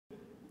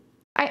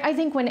I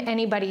think when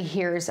anybody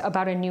hears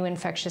about a new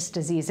infectious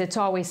disease, it's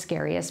always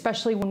scary,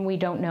 especially when we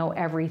don't know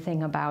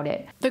everything about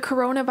it. The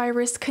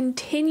coronavirus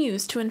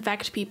continues to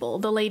infect people,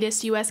 the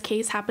latest U.S.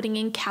 case happening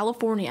in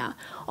California.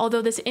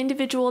 Although this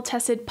individual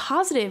tested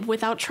positive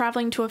without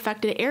traveling to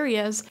affected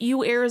areas,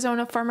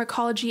 Arizona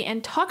Pharmacology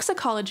and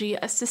Toxicology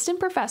Assistant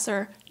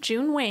Professor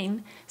Jun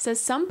Wang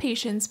says some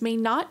patients may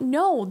not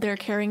know they're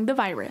carrying the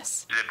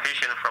virus. The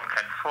patient from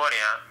California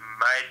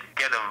might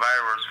get the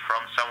virus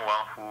from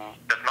someone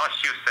who does not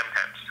show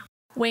symptoms.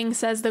 Wang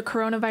says the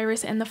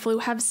coronavirus and the flu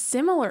have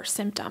similar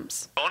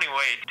symptoms. The only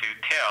way to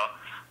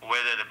tell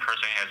whether the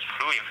person has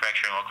flu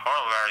infection or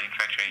coronavirus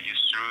infection is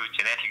through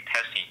genetic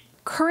testing.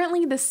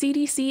 Currently, the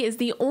CDC is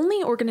the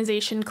only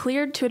organization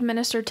cleared to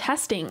administer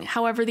testing.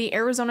 However, the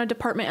Arizona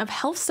Department of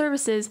Health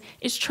Services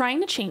is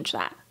trying to change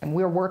that.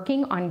 We're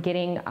working on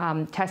getting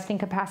testing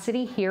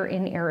capacity here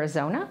in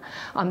Arizona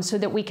so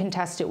that we can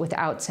test it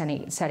without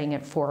setting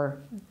it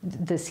for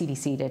the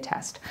CDC to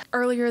test.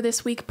 Earlier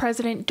this week,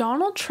 President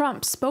Donald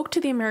Trump spoke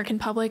to the American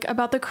public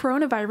about the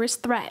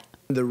coronavirus threat.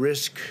 The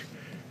risk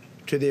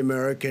to the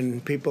American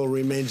people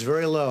remains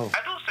very low.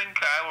 I don't think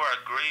I will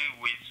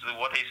agree with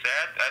what he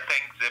said. I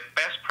think the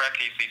best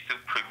practice is to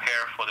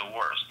prepare for the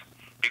worst,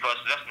 because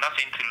there's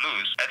nothing to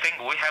lose. I think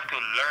we have to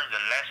learn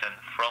the lesson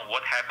from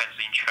what happens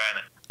in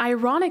China.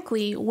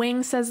 Ironically,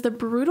 Wang says the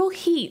brutal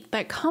heat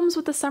that comes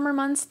with the summer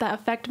months that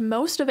affect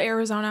most of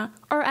Arizona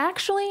are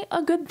actually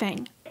a good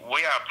thing.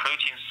 We are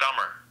approaching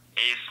summer.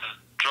 It's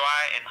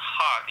dry and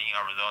hot in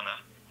Arizona,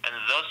 and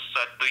those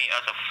are doing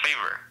us a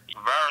favor.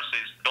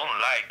 Viruses don't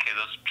like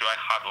those dry,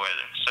 hot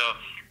weather. So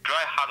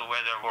dry, hot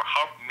weather will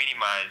help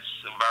minimize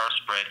virus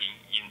spread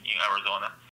in Arizona.